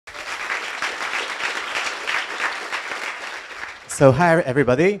So hi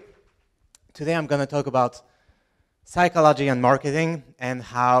everybody. Today I'm going to talk about psychology and marketing and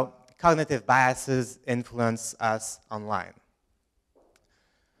how cognitive biases influence us online.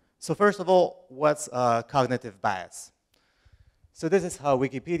 So first of all, what's a cognitive bias? So this is how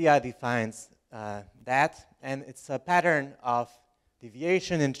Wikipedia defines that, and it's a pattern of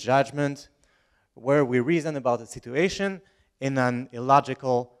deviation in judgment where we reason about a situation in an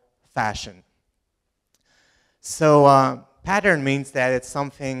illogical fashion. So pattern means that it's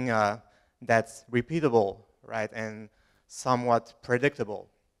something that's repeatable, right, and somewhat predictable.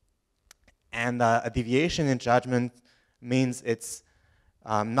 And a deviation in judgment means it's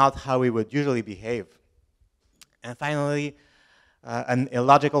not how we would usually behave. And finally, an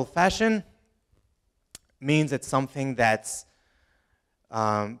illogical fashion means it's something that's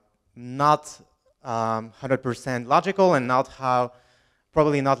not 100% logical and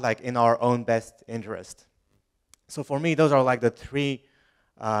probably not like in our own best interest. So for me, those are like the three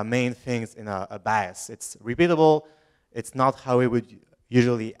main things in a bias. It's repeatable, it's not how we would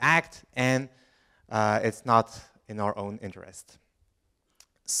usually act, and it's not in our own interest.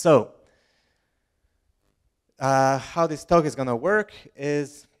 So how this talk is going to work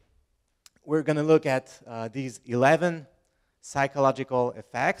is we're going to look at these 11 psychological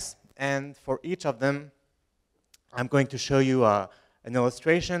effects, and for each of them, I'm going to show you an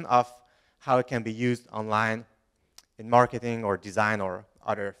illustration of how it can be used online in marketing or design or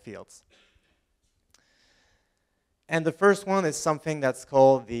other fields. And the first one is something that's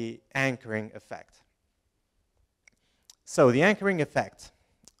called the anchoring effect. So the anchoring effect,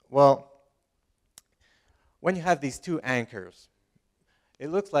 well, when you have these two anchors, it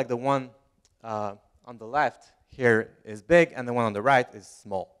looks like the one on the left here is big and the one on the right is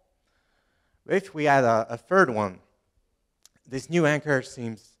small. But if we add a third one, this new anchor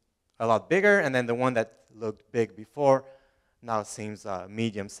seems a lot bigger, and then the one that looked big before now seems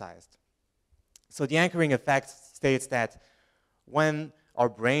medium-sized. So the anchoring effect states that when our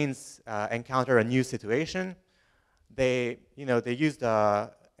brains encounter a new situation, they use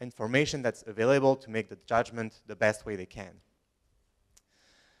the information that's available to make the judgment the best way they can.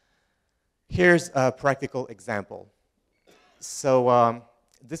 Here's a practical example. So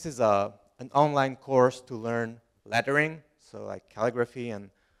this is an online course to learn lettering, so like calligraphy and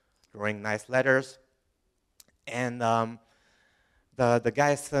drawing nice letters. And the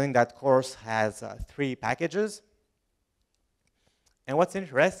guy selling that course has 3 packages. And what's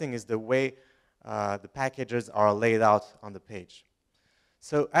interesting is the way the packages are laid out on the page.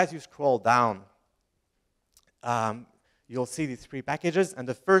 So as you scroll down, you'll see these 3 packages, and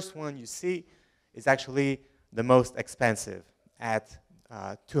the first one you see is actually the most expensive at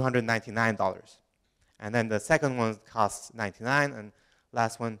 $299. And then the second one costs $99, and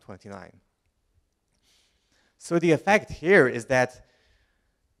last one $29. So the effect here is that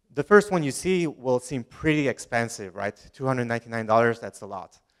the first one you see will seem pretty expensive, right? $299, that's a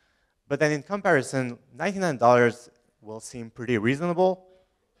lot. But then in comparison, $99 will seem pretty reasonable,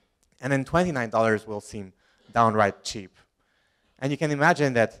 and then $29 will seem downright cheap. And you can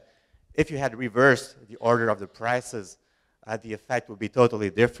imagine that if you had reversed the order of the prices, the effect would be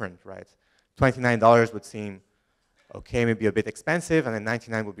totally different, right? $29 would seem okay, maybe a bit expensive, and then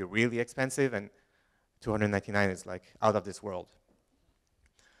 $99 would be really expensive, and $299 is like out of this world.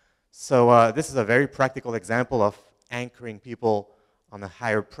 So this is a very practical example of anchoring people on a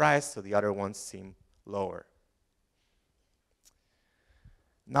higher price, so the other ones seem lower.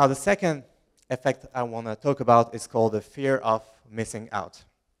 Now the second effect I want to talk about is called the fear of missing out.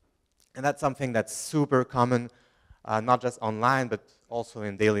 And that's something that's super common, not just online, but also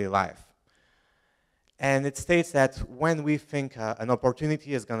in daily life. And it states that when we think an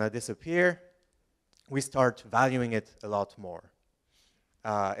opportunity is going to disappear, we start valuing it a lot more.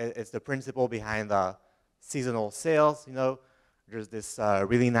 It's the principle behind seasonal sales. You know, there's this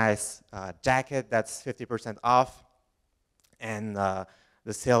really nice jacket that's 50% off, and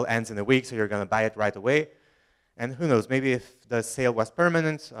the sale ends in a week, so you're going to buy it right away. And who knows, maybe if the sale was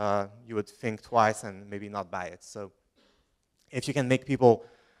permanent, you would think twice and maybe not buy it. So if you can make people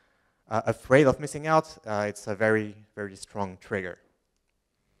afraid of missing out, it's a very, very strong trigger.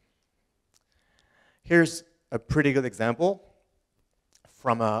 Here's a pretty good example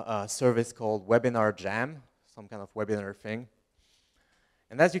from a service called Webinar Jam, some kind of webinar thing.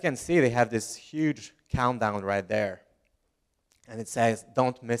 And as you can see, they have this huge countdown right there. And it says,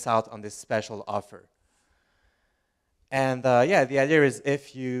 don't miss out on this special offer. And yeah, the idea is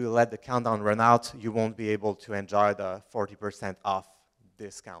if you let the countdown run out, you won't be able to enjoy the 40% off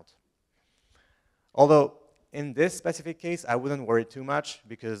discount. Although, in this specific case, I wouldn't worry too much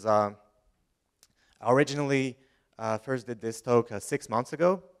because I originally first did this talk 6 months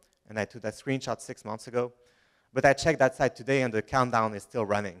ago, and I took that screenshot 6 months ago. But I checked that site today, and the countdown is still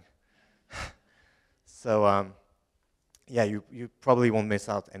running. So yeah, you probably won't miss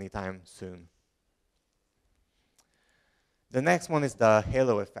out anytime soon. The next one is the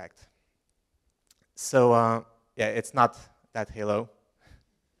halo effect. So yeah, it's not that halo.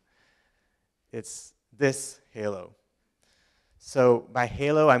 It's this halo. So by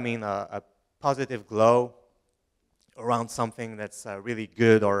halo, I mean a positive glow around something that's really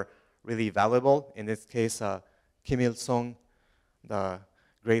good or really valuable. In this case, Kim Il-sung, the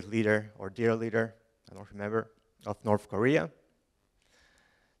great leader or dear leader, I don't remember, of North Korea.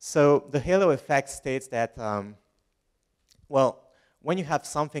 So the halo effect states that, well, when you have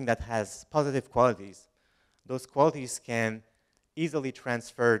something that has positive qualities, those qualities can easily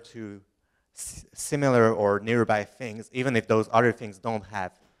transfer to similar or nearby things, even if those other things don't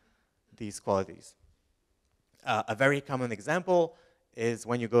have these qualities. A very common example is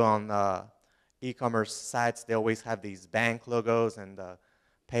when you go on e-commerce sites, they always have these bank logos and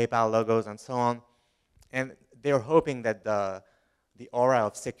PayPal logos and so on. And they're hoping that the aura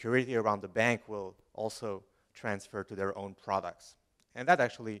of security around the bank will also transfer to their own products. And that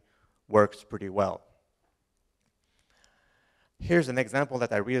actually works pretty well. Here's an example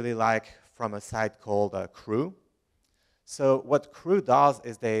that I really like from a site called Crew. So what Crew does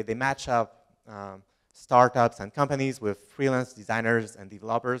is they match up startups and companies with freelance designers and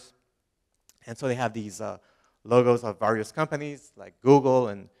developers. And so they have these logos of various companies like Google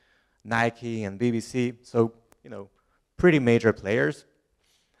and Nike and BBC. So, you know, pretty major players.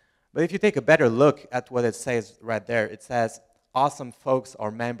 But if you take a better look at what it says right there, it says, awesome folks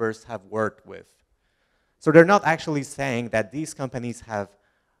our members have worked with. So they're not actually saying that these companies have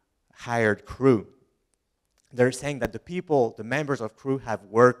hired Crew. They're saying that the people, the members of Crew, have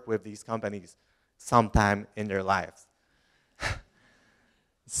worked with these companies sometime in their lives.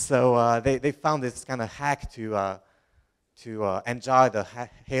 So they found this kind of hack to enjoy the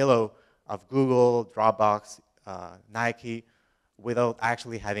halo of Google, Dropbox, Nike, without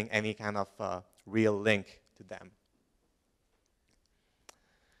actually having any kind of real link to them.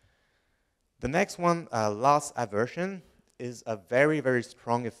 The next one, loss aversion, is a very, very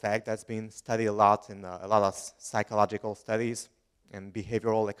strong effect that's been studied a lot in a lot of psychological studies and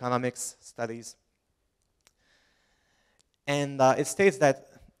behavioral economics studies. And it states that,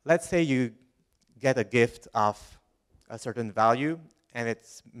 let's say you get a gift of a certain value, and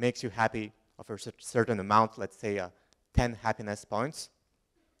it makes you happy of a certain amount, let's say 10 happiness points.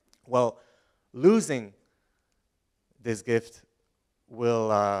 Well, losing this gift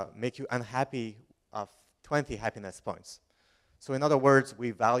will make you unhappy of 20 happiness points. So in other words, we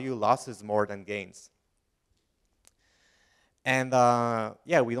value losses more than gains. And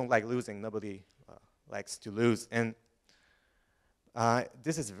yeah, we don't like losing. Nobody likes to lose. And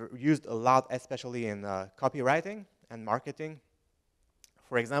this is used a lot, especially in copywriting and marketing.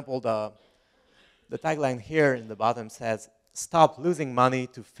 For example, the tagline here in the bottom says, stop losing money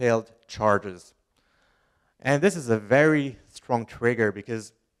to failed charges. And this is a very strong trigger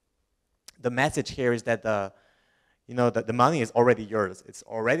because the message here is that the money is already yours. It's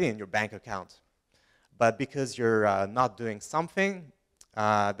already in your bank account. But because you're not doing something,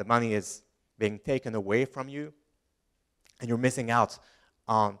 the money is being taken away from you, and you're missing out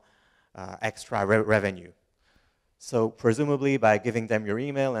on extra revenue. So presumably by giving them your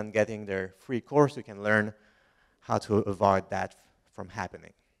email and getting their free course, you can learn how to avoid that from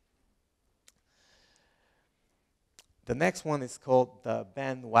happening. The next one is called the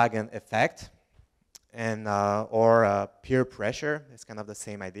bandwagon effect, and or peer pressure. It's kind of the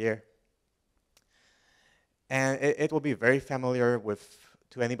same idea. And it will be very familiar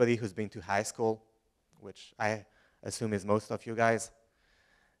to anybody who's been to high school, which I assume is most of you guys.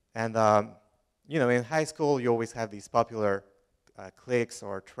 And you know, in high school, you always have these popular cliques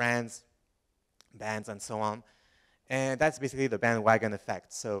or trends, bands, and so on. And that's basically the bandwagon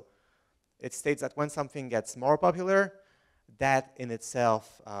effect. So it states that when something gets more popular, that in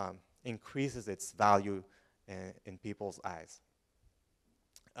itself increases its value in people's eyes.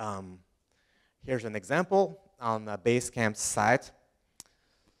 Here's an example on Basecamp's site.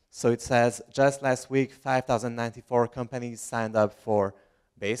 So it says, just last week, 5,094 companies signed up for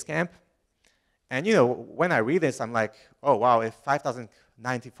Basecamp. And you know, when I read this, I'm like, oh wow, if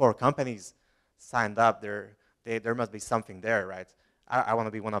 5,094 companies signed up, there must be something there, right? I want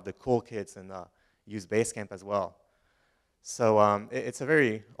to be one of the cool kids and use Basecamp as well. So it's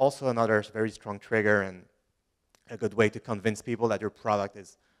also another very strong trigger and a good way to convince people that your product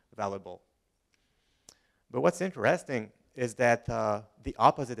is valuable. But what's interesting is that the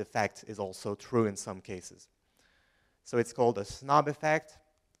opposite effect is also true in some cases. So it's called the snob effect,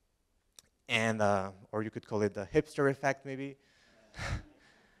 and or you could call it the hipster effect, maybe.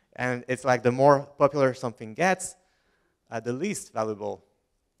 And it's like the more popular something gets, the least valuable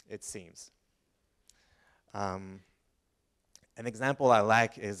it seems. An example I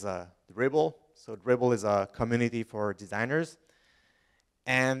like is Dribbble. So Dribbble is a community for designers,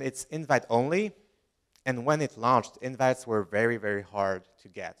 and it's invite only. And when it launched, invites were very, very hard to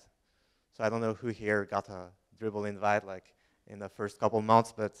get. So I don't know who here got a Dribbble invite like in the first couple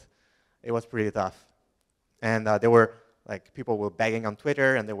months, but it was pretty tough. And there were like people were begging on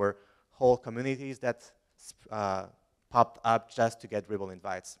Twitter, and there were whole communities that popped up just to get Dribbble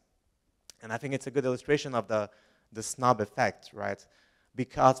invites. And I think it's a good illustration of the snob effect, right?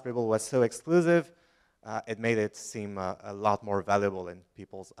 Because Dribbble was so exclusive, it made it seem a lot more valuable in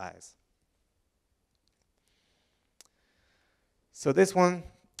people's eyes. So this one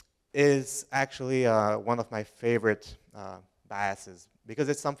is actually one of my favorite biases, because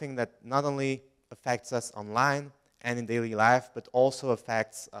it's something that not only affects us online and in daily life, but also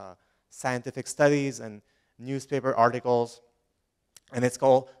affects scientific studies and newspaper articles, and it's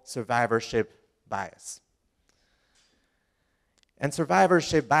called survivorship bias. And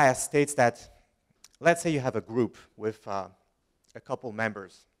survivorship bias states that, let's say you have a group with a couple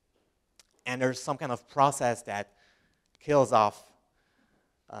members, and there's some kind of process that kills off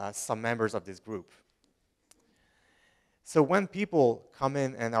some members of this group. So when people come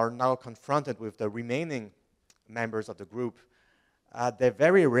in and are now confronted with the remaining members of the group, they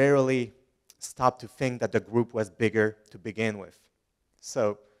very rarely stop to think that the group was bigger to begin with.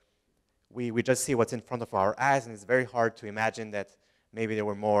 So we just see what's in front of our eyes, and it's very hard to imagine that maybe there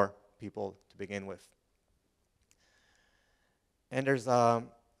were more people to begin with. And there's a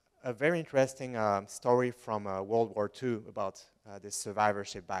very interesting story from World War II about this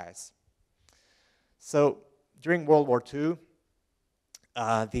survivorship bias. So during World War II,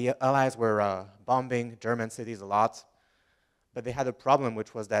 the Allies were bombing German cities a lot, but they had a problem,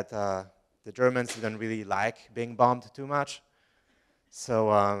 which was that the Germans didn't really like being bombed too much,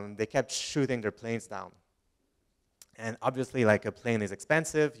 so they kept shooting their planes down. And obviously, like, a plane is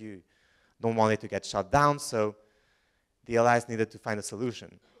expensive, you don't want it to get shot down, so the Allies needed to find a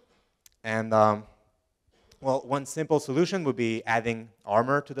solution. And well, one simple solution would be adding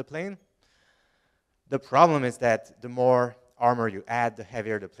armor to the plane. The problem is that the more armor you add, the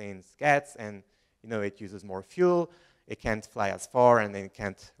heavier the plane gets, and it uses more fuel, it can't fly as far, and then it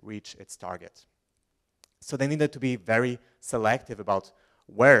can't reach its target. So they needed to be very selective about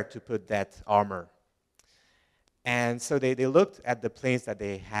where to put that armor. And so they looked at the planes that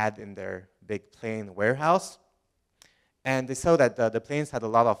they had in their big plane warehouse, and they saw that the planes had a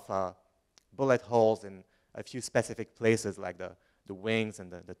lot of bullet holes in a few specific places, like the wings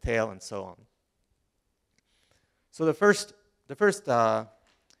and the tail and so on. So the first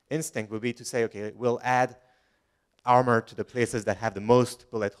instinct would be to say, okay, we'll add armor to the places that have the most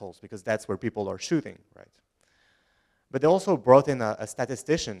bullet holes, because that's where people are shooting, right? But they also brought in a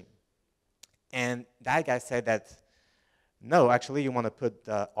statistician, and that guy said that, no, actually you want to put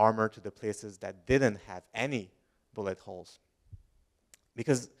the armor to the places that didn't have any bullet holes,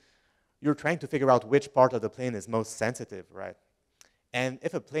 because you're trying to figure out which part of the plane is most sensitive, right? And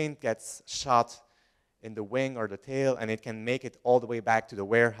if a plane gets shot in the wing or the tail, and it can make it all the way back to the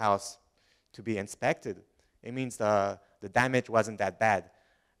warehouse to be inspected, it means the damage wasn't that bad.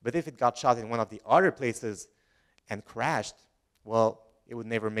 But if it got shot in one of the other places and crashed, well, it would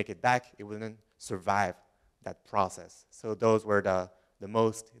never make it back. It wouldn't survive that process. So those were the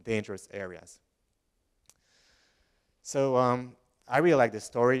most dangerous areas. So I really like this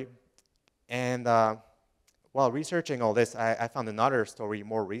story. And while researching all this, I found another story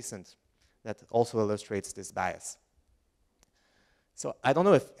more recent that also illustrates this bias. So I don't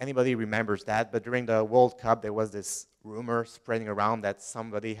know if anybody remembers that, but during the World Cup, there was this rumor spreading around that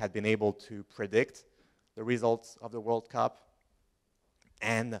somebody had been able to predict the results of the World Cup.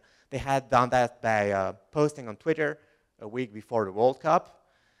 And they had done that by posting on Twitter a week before the World Cup.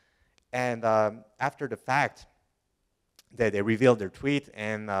 And after the fact, they revealed their tweet,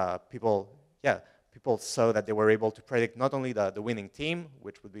 and people saw that they were able to predict not only the winning team,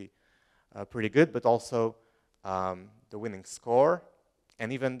 which would be pretty good, but also the winning score,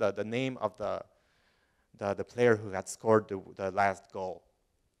 and even the name of the player who had scored the last goal.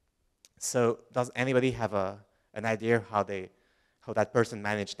 So does anybody have an idea how that person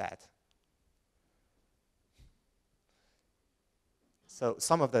managed that? So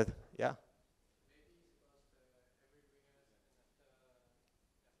some of the, yeah?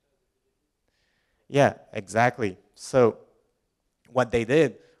 Yeah, exactly. So what they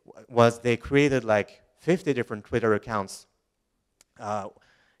did was they created like 50 different Twitter accounts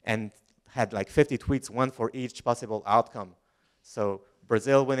and had like 50 tweets, one for each possible outcome. So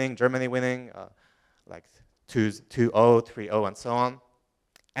Brazil winning, Germany winning, like 2-0, 3-0, and so on.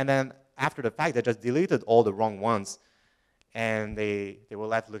 And then after the fact, they just deleted all the wrong ones. And they were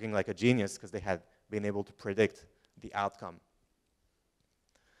left looking like a genius because they had been able to predict the outcome.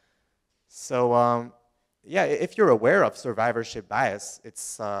 So yeah, if you're aware of survivorship bias,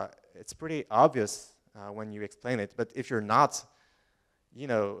 it's pretty obvious when you explain it. But if you're not, you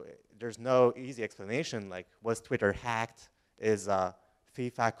know, there's no easy explanation. Like, was Twitter hacked? Is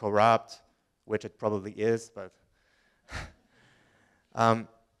FIFA corrupt? Which it probably is, but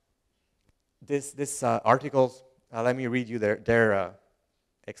this article, let me read you their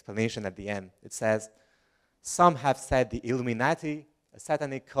explanation at the end. It says, some have said the Illuminati, a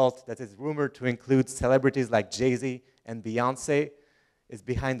satanic cult that is rumored to include celebrities like Jay-Z and Beyonce, is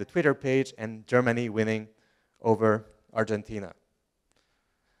behind the Twitter page and Germany winning over Argentina.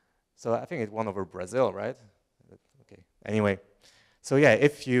 So I think it won over Brazil, right? Okay. Anyway, so yeah,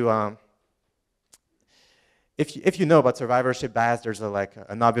 if you know about survivorship bias, there's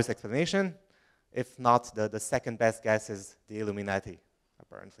an obvious explanation. If not, the second best guess is the Illuminati,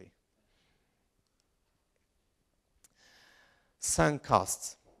 apparently. Sunk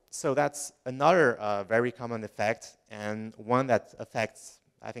costs. So that's another very common effect, and one that affects,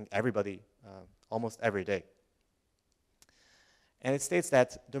 I think, everybody almost every day. And it states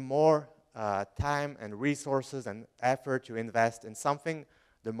that the more time and resources and effort you invest in something,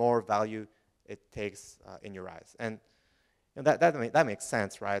 the more value it takes in your eyes. And you know, that makes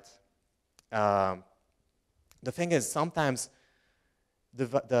sense, right? The thing is, sometimes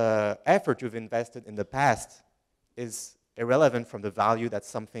the effort you've invested in the past is irrelevant from the value that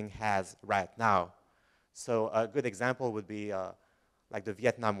something has right now. So a good example would be like the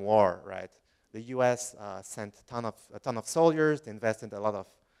Vietnam War, right? The US sent a ton of soldiers, they invested a lot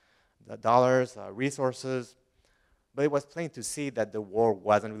of dollars, resources, but it was plain to see that the war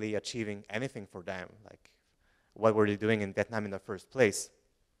wasn't really achieving anything for them. Like, what were they doing in Vietnam in the first place?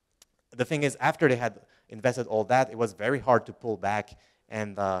 The thing is, after they had invested all that, it was very hard to pull back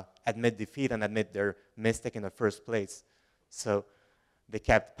and admit defeat and admit their mistake in the first place. So they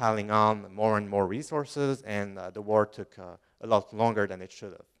kept piling on more and more resources, and the war took a lot longer than it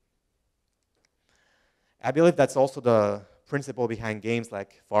should have. I believe that's also the principle behind games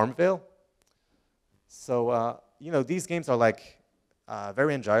like Farmville. So, you know, these games are like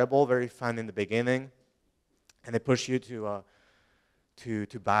very enjoyable, very fun in the beginning, and they push you to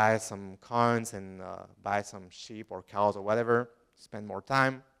buy some coins and buy some sheep or cows or whatever, spend more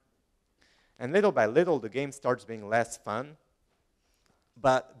time. And little by little, the game starts being less fun.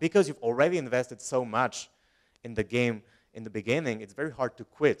 But because you've already invested so much in the game in the beginning, it's very hard to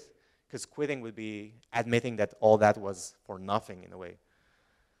quit, because quitting would be admitting that all that was for nothing in a way.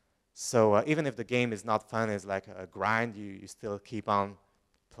 So even if the game is not fun, it's like a grind, you still keep on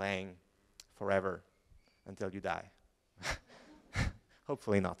playing forever until you die.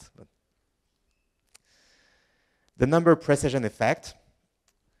 Hopefully not. But the number precision effect.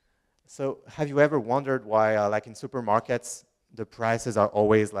 So have you ever wondered why, like in supermarkets, the prices are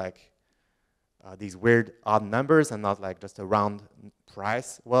always like these weird odd numbers and not like just a round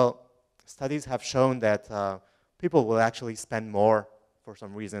price? Well, studies have shown that people will actually spend more for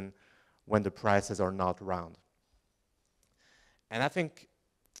some reason when the prices are not round. And I think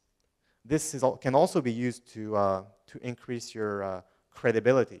this can also be used to increase your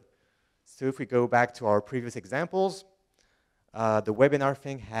credibility. So if we go back to our previous examples, the webinar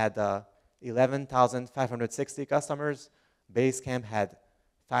thing had 11,560 customers. Basecamp had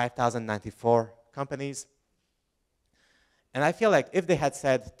 5,094 companies. And I feel like if they had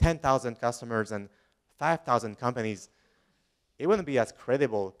said 10,000 customers and 5,000 companies, it wouldn't be as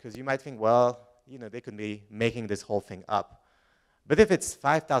credible, because you might think, well, you know, they could be making this whole thing up. But if it's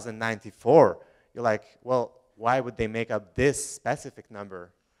 5,094, you're like, well, why would they make up this specific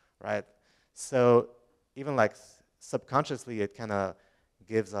number, right? So even like subconsciously, it kind of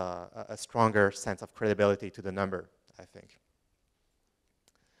gives a stronger sense of credibility to the number, I think.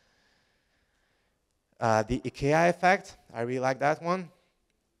 The IKEA effect, I really like that one.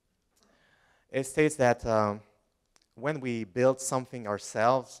 It states that when we build something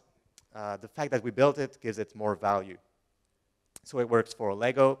ourselves, the fact that we built it gives it more value. So it works for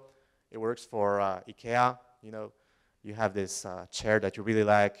Lego, it works for IKEA. You know, you have this chair that you really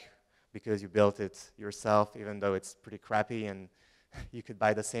like because you built it yourself, even though it's pretty crappy and you could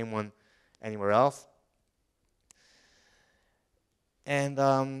buy the same one anywhere else. And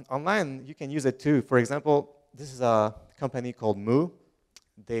online, you can use it too. For example, this is a company called Moo.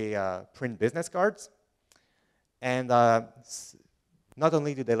 They print business cards. And not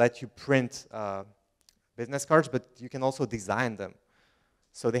only do they let you print business cards, but you can also design them.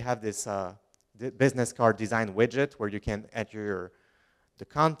 So they have this business card design widget where you can enter the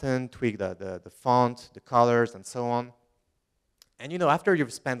content, tweak the font, the colors, and so on. And after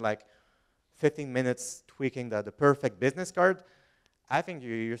you've spent like 15 minutes tweaking the perfect business card, I think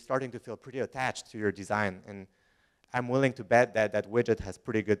you're starting to feel pretty attached to your design. And I'm willing to bet that that widget has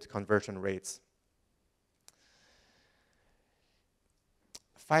pretty good conversion rates.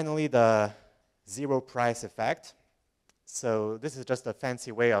 Finally, the zero price effect. So this is just a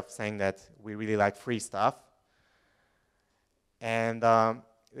fancy way of saying that we really like free stuff. And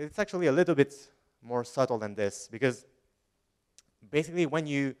it's actually a little bit more subtle than this, because basically when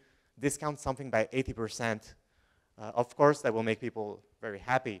you discount something by 80%, of course that will make people very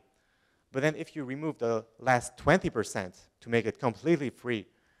happy. But then if you remove the last 20% to make it completely free,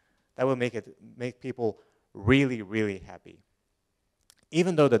 that will make people really, really happy.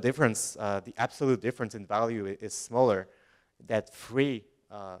 Even though the difference, the absolute difference in value is smaller, that free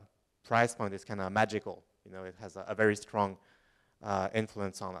price point is kind of magical. It has a very strong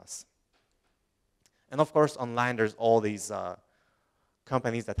influence on us. And of course, online there's all these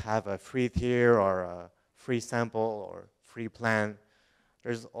companies that have a free tier or a free sample or free plan.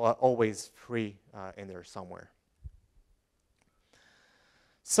 There's always free in there somewhere.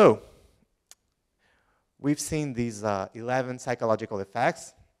 So we've seen these 11 psychological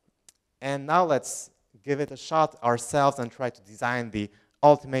effects, and now let's give it a shot ourselves and try to design the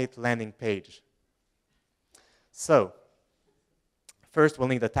ultimate landing page. So first we'll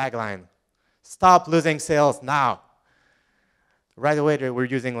need a tagline. Stop losing sales now. Right away we're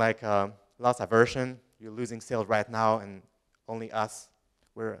using like loss aversion. You're losing sales right now, and only us,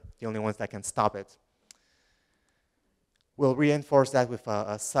 we're the only ones that can stop it. We'll reinforce that with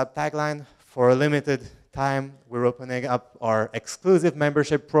a sub-tagline. For a limited time, we're opening up our exclusive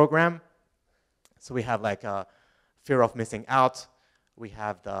membership program. So we have like a fear of missing out. We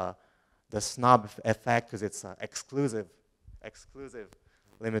have the snob effect, because it's an exclusive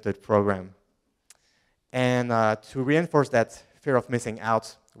limited program. And to reinforce that fear of missing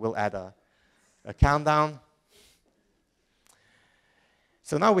out, we'll add a countdown.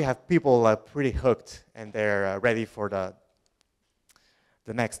 So now we have people pretty hooked, and they're ready for the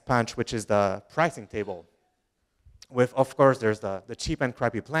next punch, which is the pricing table. With, of course, there's the cheap and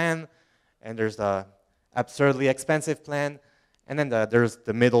crappy plan, and there's the absurdly expensive plan, and then there's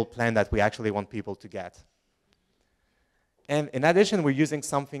the middle plan that we actually want people to get. And in addition, we're using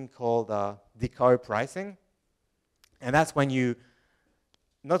something called decoy pricing, and that's when you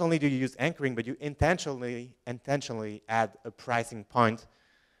not only do you use anchoring, but you intentionally add a pricing point,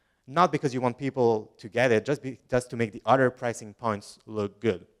 not because you want people to get it, just to make the other pricing points look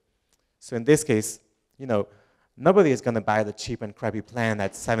good. So in this case, nobody is going to buy the cheap and crappy plan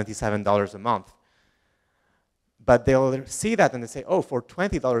at $77 a month. But they'll see that and they say, oh, for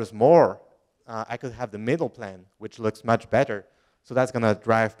 $20 more, I could have the middle plan, which looks much better. So that's going to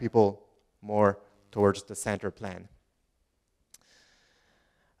drive people more towards the center plan.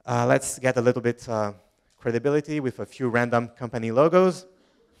 Let's get a little bit credibility with a few random company logos.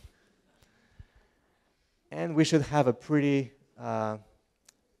 And we should have a pretty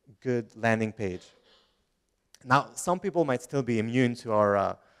good landing page. Now, some people might still be immune to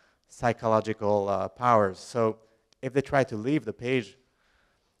our psychological powers. So if they try to leave the page,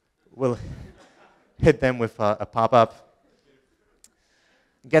 we'll hit them with a pop-up.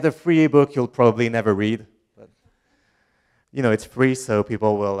 Get a free ebook you'll probably never read. But, it's free, so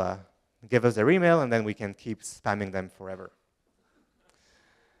people will give us their email, and then we can keep spamming them forever.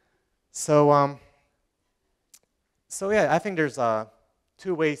 So yeah, I think there's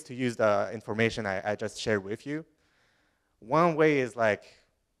two ways to use the information I just shared with you. One way is like,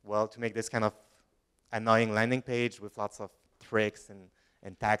 well, to make this kind of annoying landing page with lots of tricks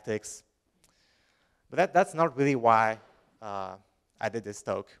and tactics. But that's not really why I did this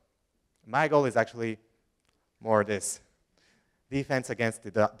talk. My goal is actually more this: defense against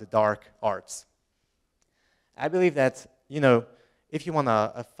the dark arts. I believe that, if you want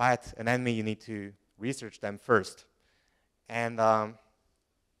to fight an enemy, you need to research them first. And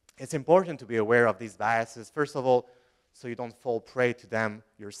it's important to be aware of these biases, first of all, so you don't fall prey to them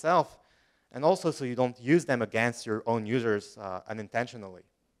yourself, and also so you don't use them against your own users unintentionally.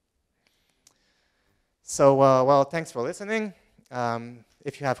 So, well, thanks for listening.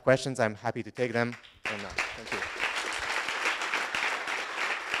 If you have questions, I'm happy to take them. And, thank you.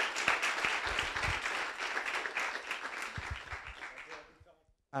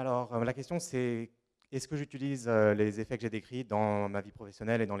 Alors, la question c'est, est-ce que j'utilise les effets que j'ai décrits dans ma vie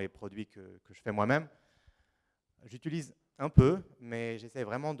professionnelle et dans les produits que je fais moi-même? J'utilise un peu, mais j'essaie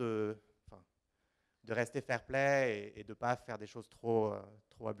vraiment enfin, de rester fair play et de ne pas faire des choses trop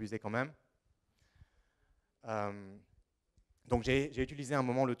abusées quand même. Donc j'ai utilisé un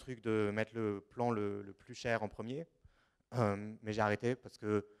moment le truc de mettre le plan le plus cher en premier, mais j'ai arrêté parce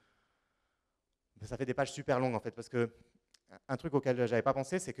que ça fait des pages super longues en fait. Parce que un truc auquel j'avais pas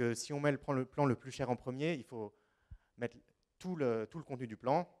pensé, c'est que si on met le plan le plus cher en premier, il faut mettre tout le contenu du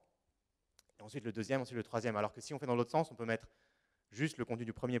plan, et ensuite le deuxième, ensuite le troisième. Alors que si on fait dans l'autre sens, on peut mettre juste le contenu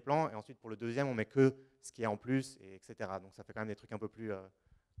du premier plan, et ensuite pour le deuxième, on met que ce qui est en plus, et etc. Donc ça fait quand même des trucs un peu plus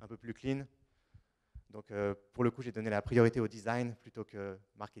clean. Donc pour le coup, j'ai donné la priorité au design plutôt que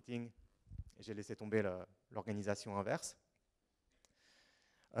marketing, et j'ai laissé tomber l'organisation inverse.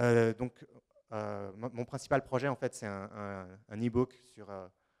 Donc mon principal projet, en fait, c'est un e-book sur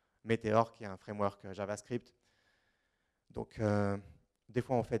Meteor, qui est un framework JavaScript. Donc des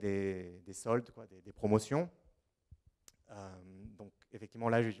fois, on fait des soldes, quoi, des promotions. Donc effectivement,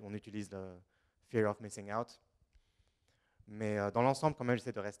 là, on utilise le fear of missing out. Mais dans l'ensemble, quand même,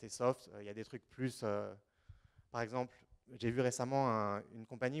 j'essaie de rester soft. Il y a des trucs plus... par exemple, j'ai vu récemment une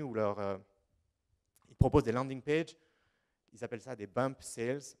compagnie où ils proposent des landing pages. Ils appellent ça des bump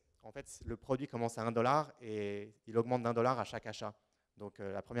sales. En fait, le produit commence à $1 et il augmente d'$1 à chaque achat. Donc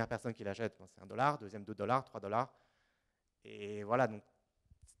la première personne qui l'achète, c'est $1, deuxième $2, $3. Et voilà, donc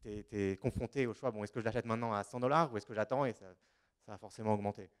tu es confronté au choix, bon, est-ce que je l'achète maintenant à $100 ou est-ce que j'attends, et ça va forcément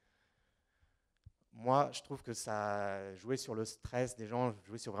augmenter. Moi, je trouve que ça jouait sur le stress des gens,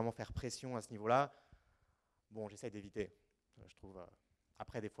 jouait sur vraiment faire pression à ce niveau-là. Bon, j'essaye d'éviter, je trouve.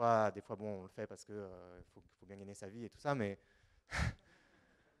 Après, des fois, bon, on le fait parce qu'il faut bien gagner sa vie et tout ça, mais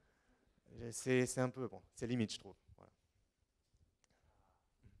c'est un peu, bon, c'est limite, je trouve. Voilà.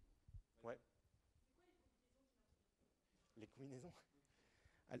 Ouais. Les combinaisons.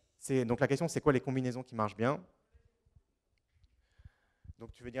 Donc la question, c'est quoi les combinaisons qui marchent bien?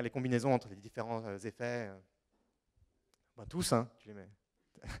 Donc tu veux dire les combinaisons entre les différents effets? Ben, tous, hein, tu les mets.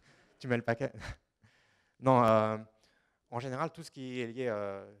 Tu mets le paquet. Non, en général, tout ce qui est lié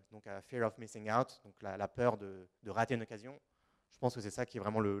donc à fear of missing out, donc la peur de rater une occasion, je pense que c'est ça qui est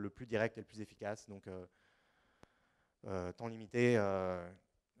vraiment le plus direct et le plus efficace. Donc temps limité,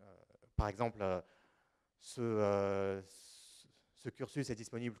 par exemple, ce cursus est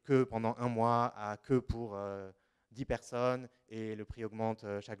disponible que pendant 1 mois, que pour 10 personnes, et le prix augmente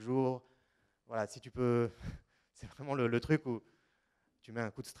chaque jour. Voilà, si tu peux, c'est vraiment le truc où tu mets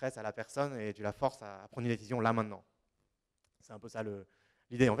un coup de stress à la personne et tu la forces à prendre une décision là maintenant. C'est un peu ça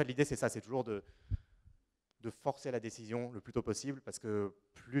l'idée. En fait, l'idée, c'est ça, c'est toujours de forcer la décision le plus tôt possible, parce que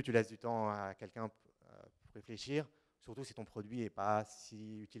plus tu laisses du temps à quelqu'un pour réfléchir, surtout si ton produit n'est pas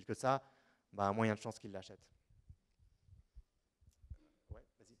si utile que ça, bah, moins il y a de chances qu'il l'achète. Ouais,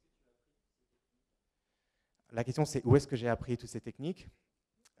 vas-y. La question, c'est où est-ce que j'ai appris toutes ces techniques?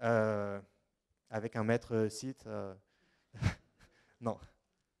 Avec un maître site non.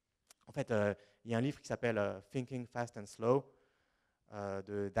 En fait, il y a un livre qui s'appelle Thinking Fast and Slow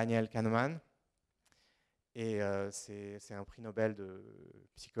de Daniel Kahneman. Et c'est un prix Nobel de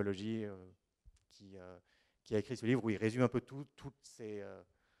psychologie qui a écrit ce livre où il résume un peu toutes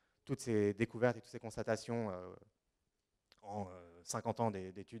ces découvertes et toutes ces constatations en 50 ans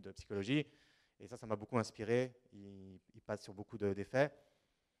d'études de psychologie. Et ça m'a beaucoup inspiré. Il passe sur beaucoup d'effets.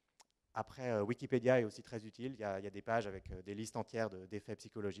 Après, Wikipédia est aussi très utile. Il y a des pages avec des listes entières d'effets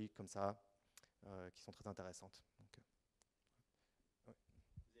psychologiques comme ça qui sont très intéressantes. Donc, ouais.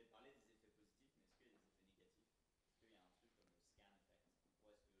 Vous avez parlé des effets positifs, mais est-ce qu'il y a des effets négatifs? Est-ce qu'il y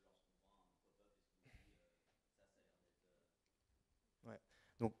a un truc comme le scan effect? Ou est-ce que lorsqu'on voit un pop-up, est-ce qu'on dit ça a l'air d'être... Ouais.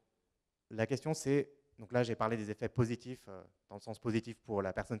 Donc, la question c'est, donc là j'ai parlé des effets positifs, dans le sens positif pour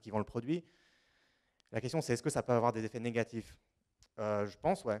la personne qui vend le produit. La question c'est, est-ce que ça peut avoir des effets négatifs? Je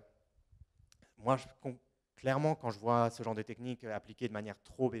pense, ouais. Moi, clairement, quand je vois ce genre de technique appliquée de manière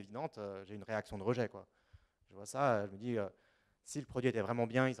trop évidente, j'ai une réaction de rejet, quoi. Je vois ça, je me dis, si le produit était vraiment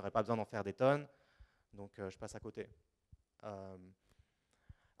bien, ils n'auraient pas besoin d'en faire des tonnes, donc je passe à côté.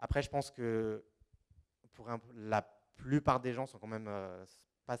 Après, je pense que la plupart des gens sont quand même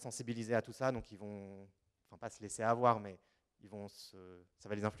pas sensibilisés à tout ça, donc ils vont, enfin pas se laisser avoir, mais ça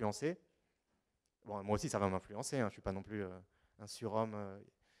va les influencer. Bon, moi aussi, ça va m'influencer, hein, je ne suis pas non plus un surhomme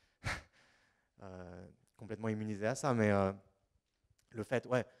complètement immunisé à ça, mais le fait,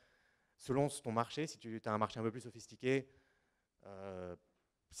 ouais, selon ton marché, si tu as un marché un peu plus sophistiqué,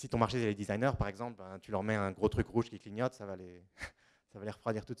 si ton marché c'est les designers par exemple, ben, tu leur mets un gros truc rouge qui clignote, ça va les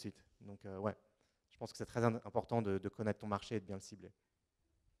refroidir tout de suite. Donc ouais, je pense que c'est très important de connaître ton marché et de bien le cibler.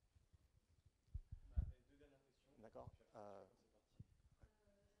 D'accord.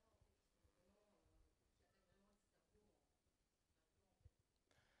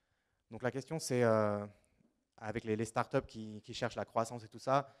 Donc la question, c'est, avec les startups qui cherchent la croissance et tout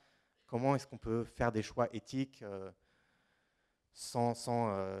ça, comment est-ce qu'on peut faire des choix éthiques sans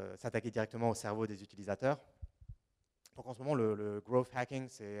s'attaquer directement au cerveau des utilisateurs? Donc en ce moment, le growth hacking,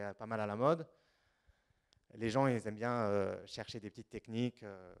 c'est pas mal à la mode. Les gens, ils aiment bien chercher des petites techniques.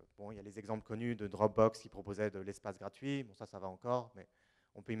 Bon, il y a les exemples connus de Dropbox qui proposait de l'espace gratuit. Bon, ça va encore, mais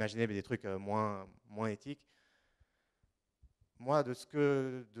on peut imaginer des trucs moins éthiques. Moi, de ce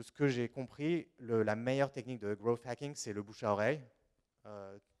que j'ai compris, la meilleure technique de growth hacking, c'est le bouche à oreille.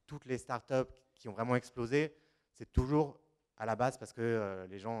 Toutes les startups qui ont vraiment explosé, c'est toujours à la base parce que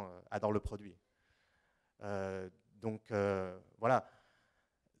les gens adorent le produit. Donc voilà,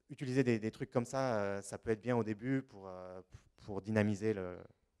 utiliser des trucs comme ça, ça peut être bien au début pour dynamiser le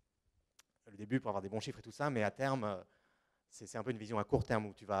début, pour avoir des bons chiffres et tout ça, mais à terme, c'est un peu une vision à court terme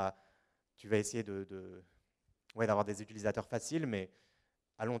où tu vas essayer d'avoir des utilisateurs faciles, mais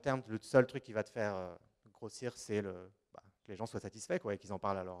à long terme, le seul truc qui va te faire grossir, c'est que les gens soient satisfaits, quoi, et qu'ils en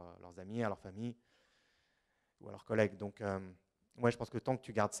parlent à leurs amis, à leur famille ou à leurs collègues. Donc, ouais, je pense que tant que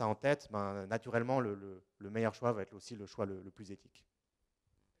tu gardes ça en tête, ben, naturellement, le meilleur choix va être aussi le choix le plus éthique.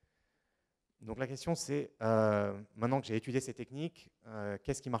 Donc la question, c'est, maintenant que j'ai étudié ces techniques,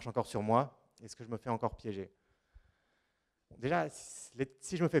 qu'est-ce qui marche encore sur moi? Est-ce que je me fais encore piéger? Bon, déjà,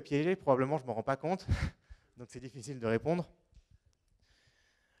 si je me fais piéger, probablement je ne m'en rends pas compte, donc c'est difficile de répondre.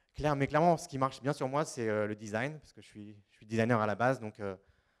 Mais clairement, ce qui marche bien sur moi, c'est le design, parce que je suis designer à la base, donc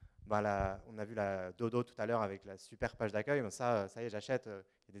on a vu la dodo tout à l'heure avec la super page d'accueil, ça y est, j'achète,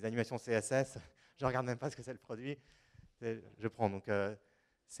 il y a des animations CSS, je ne regarde même pas ce que c'est le produit, je prends. Donc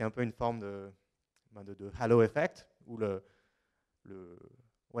c'est un peu une forme de halo effect, où le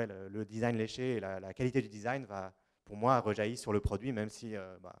design léché et la qualité du design pour moi, rejaillit sur le produit, même si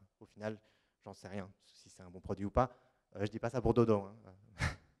au final, j'en sais rien, si c'est un bon produit ou pas. Je dis pas ça pour dodo, hein.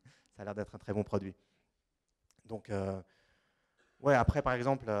 Ça a l'air d'être un très bon produit. Donc, ouais, après, par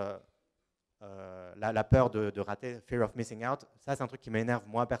exemple, la peur de rater, fear of missing out, ça, c'est un truc qui m'énerve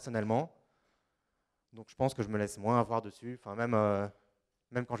moi personnellement. Donc, je pense que je me laisse moins avoir dessus. Enfin,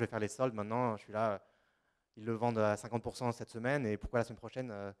 même quand je vais faire les soldes, maintenant, je suis là, ils le vendent à 50% cette semaine, et pourquoi la semaine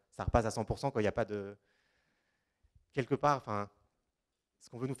prochaine, ça repasse à 100% quand il n'y a pas de... Quelque part, enfin, ce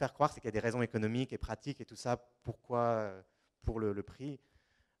qu'on veut nous faire croire, c'est qu'il y a des raisons économiques et pratiques et tout ça, pourquoi, pour le prix.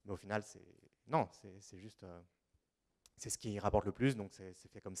 Mais au final, non, c'est juste, c'est ce qui rapporte le plus, donc c'est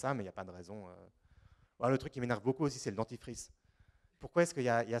fait comme ça, mais il n'y a pas de raison. Voilà, le truc qui m'énerve beaucoup aussi, c'est le dentifrice. Pourquoi est-ce qu'il y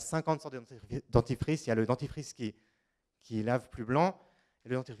a 50 sortes de dentifrice? Il y a le dentifrice qui lave plus blanc, et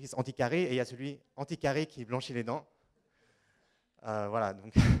le dentifrice anti-carie, et il y a celui anti-carie qui blanchit les dents. Voilà,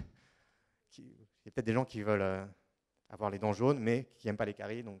 donc il y a peut-être des gens qui veulent avoir les dents jaunes, mais qui n'aiment pas les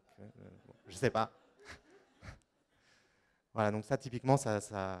caries, donc bon, je ne sais pas. Voilà, donc ça, typiquement,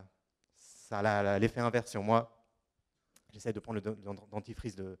 ça a l'effet inverse sur moi. J'essaie de prendre le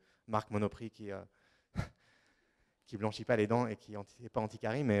dentifrice de marque Monoprix qui qui blanchit pas les dents et qui n'est pas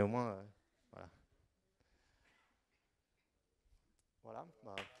anti-carie, mais au moins, voilà. Voilà.